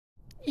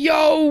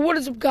Yo, what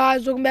is up,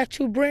 guys? Welcome back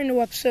to a brand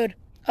new episode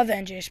of the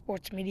NJ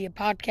Sports Media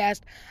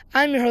Podcast.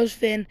 I'm your host,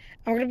 Finn, and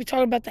we're going to be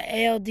talking about the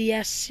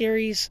ALDS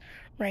series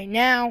right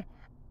now.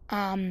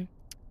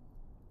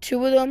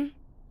 Two of them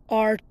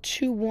are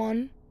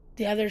 2-1,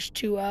 the other's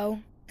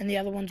 2-0, and the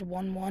other one's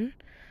 1-1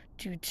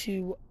 due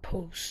to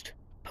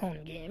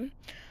postponed game.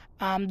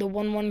 The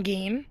 1-1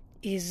 game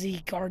is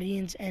the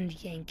Guardians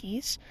and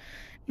Yankees.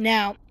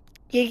 Now,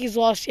 Yankees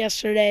lost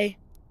yesterday.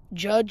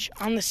 Judge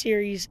on the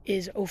series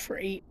is 0 for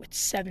 8 with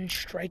 7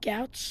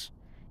 strikeouts.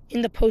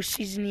 In the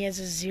postseason, he has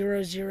a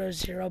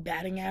 0.000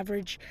 batting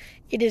average.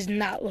 It is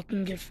not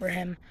looking good for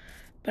him.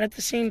 But at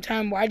the same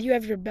time, why do you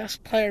have your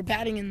best player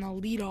batting in the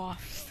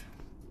leadoff?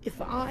 If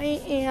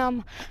I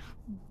am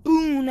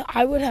Boone,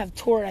 I would have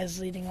Torres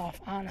leading off,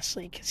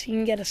 honestly, because he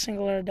can get a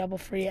single or a double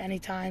for you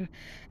anytime.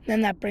 Then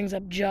that brings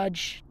up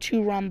Judge,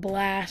 2-run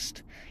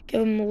blast,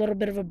 give him a little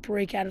bit of a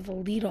break out of the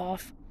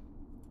leadoff.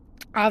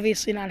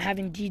 Obviously not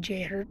having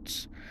DJ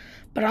Hertz.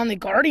 But on the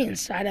Guardians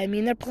side,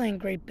 they're playing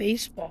great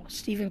baseball.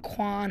 Steven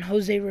Kwan,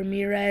 Jose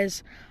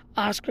Ramirez,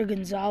 Oscar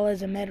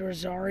Gonzalez, Ahmed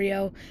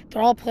Rosario.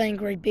 They're all playing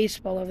great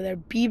baseball over there.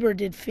 Bieber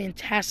did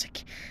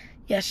fantastic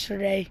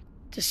yesterday,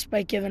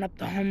 despite giving up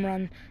the home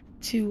run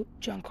to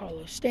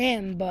Giancarlo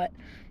Stanton. But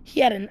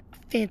he had a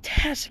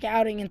fantastic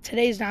outing, and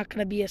today's not going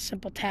to be a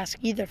simple task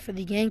either for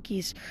the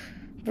Yankees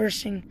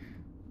versus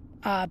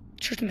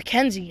Triston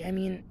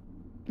McKenzie.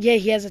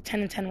 He has a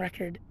 10-10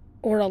 record.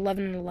 Or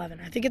 11-11.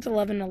 I think it's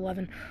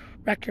 11-11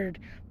 record.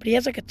 But he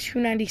has like a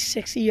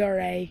 2.96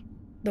 ERA.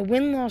 The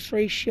win-loss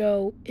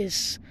ratio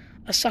is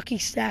a sucky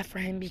stat for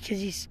him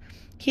because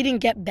he didn't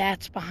get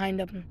bats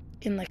behind him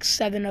in like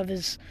 7 of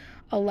his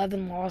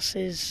 11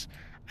 losses.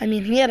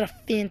 He had a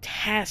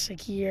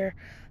fantastic year.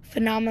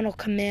 Phenomenal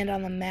command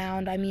on the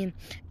mound.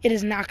 It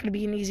is not going to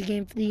be an easy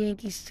game for the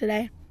Yankees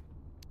today.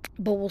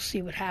 But we'll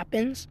see what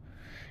happens.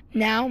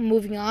 Now,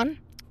 moving on.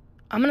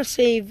 I'm going to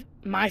save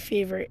my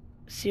favorite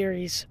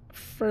series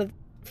for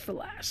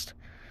last.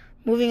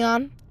 Moving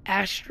on,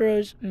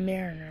 Astros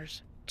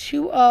Mariners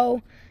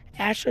 2-0.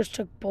 Astros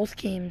took both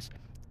games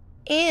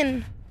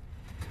in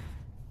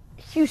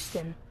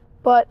Houston,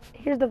 but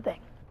here's the thing.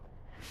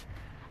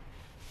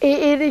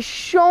 It is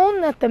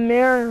shown that the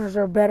Mariners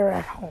are better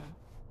at home.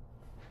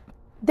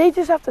 They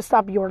just have to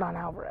stop Yordan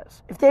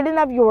Alvarez. If they didn't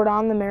have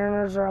Yordan, the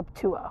Mariners are up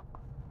 2-0.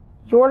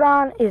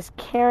 Yordan is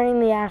carrying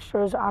the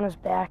Astros on his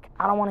back.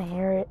 I don't want to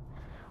hear it.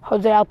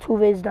 Jose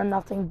Altuve's done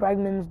nothing.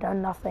 Bregman's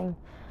done nothing.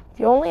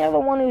 The only other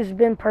one who's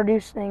been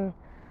producing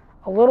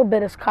a little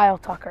bit is Kyle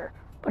Tucker,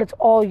 but it's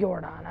all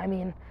Yordan.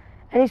 And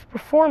he's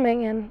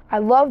performing, and I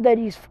love that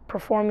he's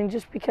performing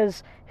just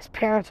because his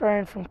parents are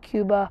in from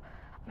Cuba.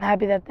 I'm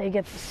happy that they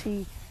get to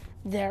see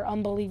their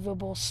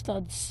unbelievable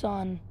stud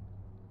son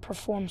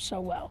perform so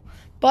well.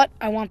 But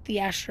I want the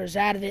Astros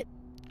out of it.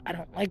 I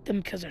don't like them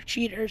because they're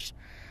cheaters.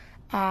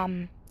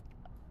 I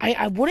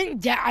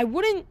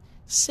wouldn't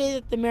say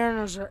that the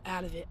Mariners are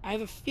out of it. I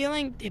have a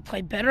feeling they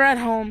play better at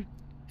home.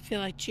 I feel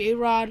like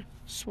J-Rod,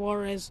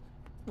 Suarez,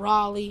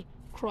 Raleigh,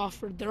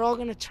 Crawford, they're all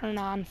going to turn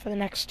on for the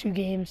next 2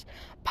 games,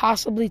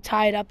 possibly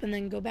tie it up and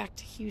then go back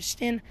to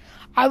Houston.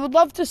 I would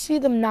love to see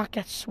them not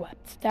get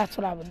swept. That's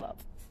what I would love.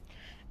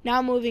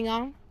 Now moving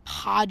on,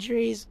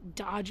 Padres,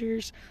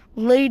 Dodgers.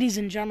 Ladies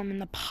and gentlemen,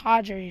 the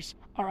Padres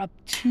are up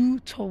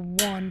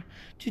 2-1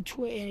 due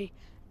to an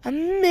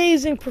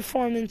amazing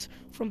performance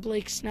from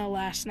Blake Snell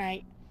last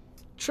night.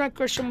 Trent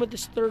Grisham with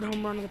his 3rd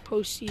home run of the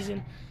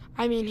postseason.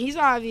 He's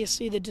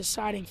obviously the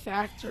deciding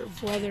factor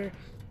of whether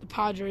the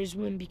Padres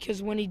win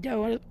because when he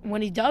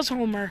does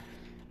homer,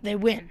 they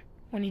win.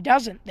 When he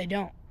doesn't, they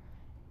don't.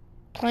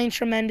 Playing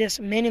tremendous.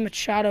 Manny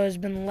Machado has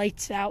been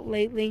lights out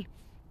lately,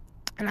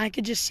 and I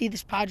could just see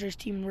this Padres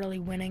team really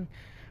winning.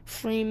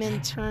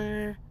 Freeman,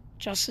 Turner,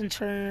 Justin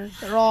Turner,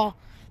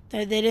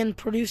 they didn't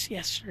produce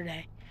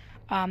yesterday.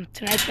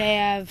 Tonight they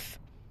have,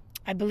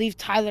 I believe,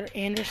 Tyler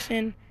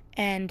Anderson,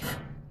 and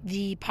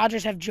the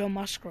Padres have Joe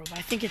Musgrove.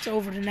 I think it's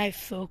over tonight,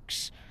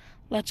 folks.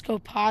 Let's go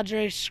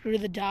Padres, screw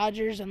the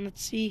Dodgers, and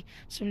let's see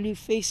some new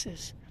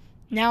faces.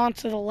 Now on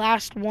to the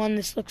last one.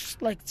 This looks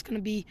like it's going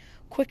to be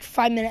a quick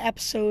 5-minute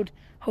episode.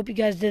 Hope you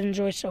guys did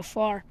enjoy so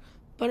far.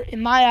 But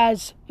in my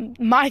eyes,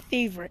 my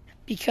favorite,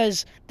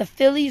 because the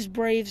Phillies,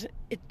 Braves,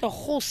 the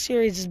whole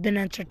series has been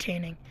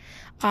entertaining.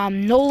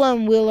 Nola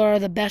and Wheeler are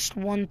the best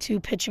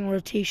 1-2 pitching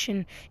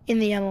rotation in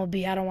the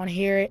MLB. I don't want to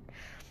hear it.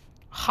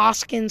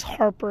 Hoskins,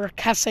 Harper,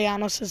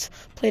 Castellanos has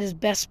played his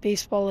best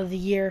baseball of the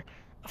year,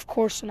 of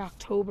course, in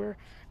October.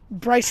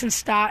 Bryson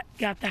Stott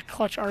got that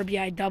clutch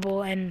RBI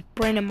double, and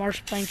Brandon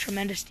Marsh playing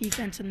tremendous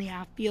defense in the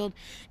outfield.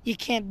 You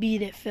can't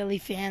beat it, Philly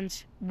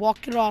fans.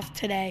 Walk it off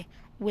today.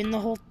 Win the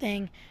whole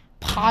thing.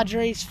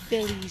 Padres,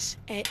 Phillies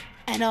at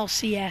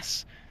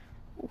NLCS.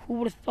 Who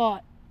would have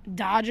thought?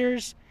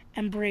 Dodgers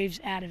and Braves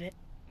out of it.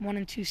 1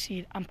 and 2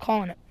 seed. I'm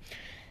calling it.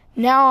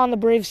 Now on the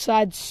Braves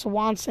side,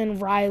 Swanson,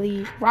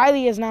 Riley.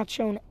 Riley has not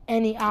shown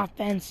any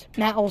offense.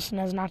 Matt Olson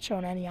has not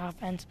shown any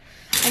offense.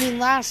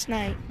 Last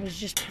night was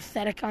just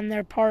pathetic on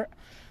their part.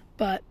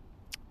 But,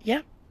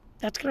 yeah,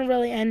 that's going to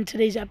really end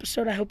today's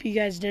episode. I hope you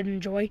guys did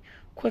enjoy.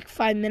 quick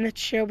 5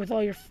 minutes, share with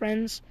all your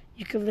friends.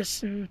 You can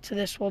listen to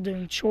this while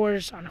doing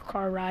chores, on a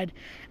car ride,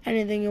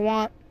 anything you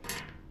want.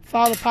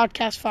 Follow the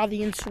podcast, follow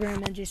the Instagram,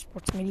 NJ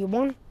Sports Media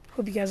 1.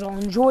 Hope you guys all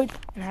enjoyed,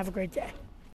 and have a great day.